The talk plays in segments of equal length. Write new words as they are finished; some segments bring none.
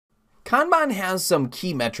Kanban has some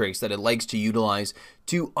key metrics that it likes to utilize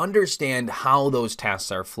to understand how those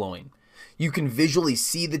tasks are flowing. You can visually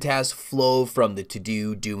see the tasks flow from the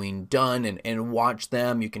to-do, doing, done, and watch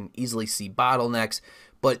them. You can easily see bottlenecks,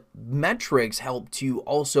 but metrics help to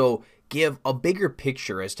also give a bigger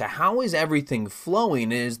picture as to how is everything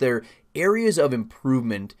flowing. Is there areas of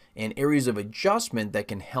improvement and areas of adjustment that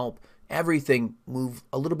can help everything move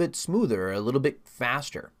a little bit smoother, a little bit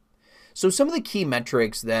faster? So some of the key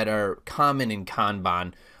metrics that are common in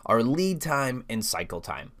Kanban are lead time and cycle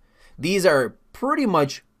time. These are pretty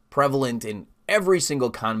much prevalent in every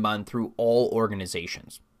single Kanban through all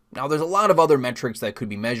organizations. Now, there's a lot of other metrics that could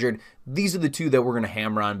be measured. These are the two that we're going to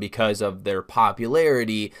hammer on because of their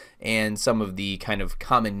popularity and some of the kind of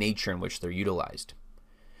common nature in which they're utilized.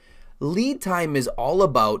 Lead time is all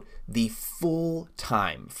about the full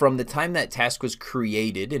time from the time that task was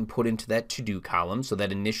created and put into that to-do column, so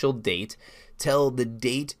that initial date, till the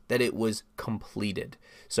date that it was completed.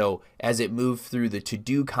 So as it moved through the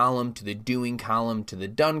to-do column to the doing column to the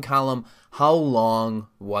done column, how long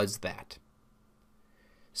was that?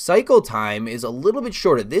 Cycle time is a little bit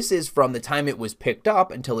shorter. This is from the time it was picked up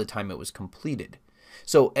until the time it was completed.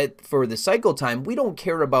 So for the cycle time, we don't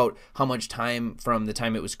care about how much time from the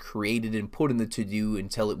time it was created and put in the to-do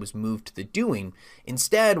until it was moved to the doing.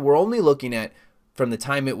 Instead, we're only looking at from the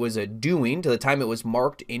time it was a doing to the time it was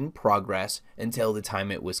marked in progress until the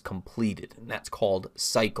time it was completed. And that's called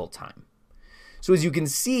cycle time. So as you can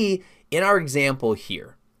see in our example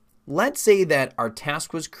here, let's say that our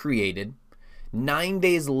task was created. 9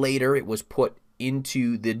 days later, it was put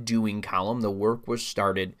into the doing column. The work was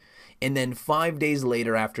started. And then 5 days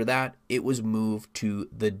later after that, it was moved to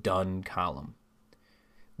the done column.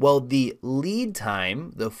 Well, the lead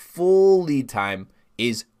time, the full lead time,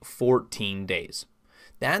 is 14 days.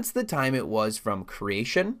 That's the time it was from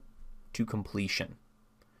creation to completion.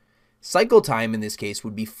 Cycle time in this case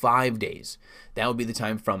would be 5 days. That would be the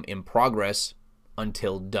time from in progress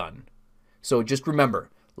until done. So just remember,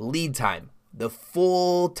 lead time, the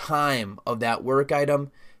full time of that work item.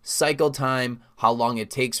 Cycle time, how long it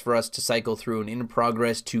takes for us to cycle through an in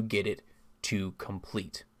progress to get it to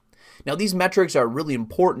complete. Now, these metrics are really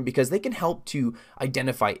important because they can help to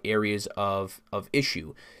identify areas of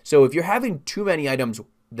issue. So if you're having too many items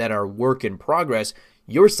that are work in progress,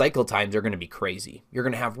 your cycle times are going to be crazy. You're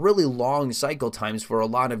going to have really long cycle times for a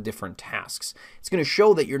lot of different tasks. It's going to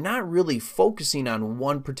show that you're not really focusing on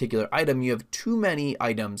one particular item. You have too many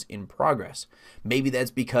items in progress. Maybe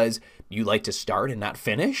that's because you like to start and not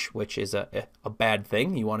finish, which is a bad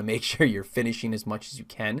thing. You want to make sure you're finishing as much as you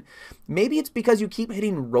can. Maybe it's because you keep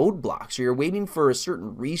hitting roadblocks or you're waiting for a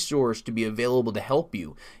certain resource to be available to help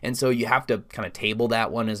you. And so you have to kind of table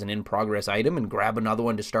that one as an in-progress item and grab another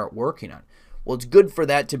one to start working on. Well, it's good for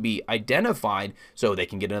that to be identified so they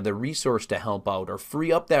can get another resource to help out or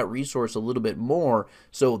free up that resource a little bit more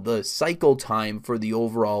so the cycle time for the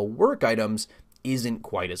overall work items isn't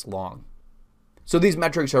quite as long. So these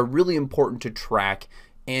metrics are really important to track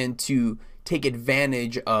and to take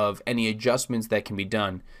advantage of any adjustments that can be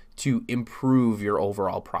done to improve your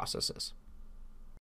overall processes.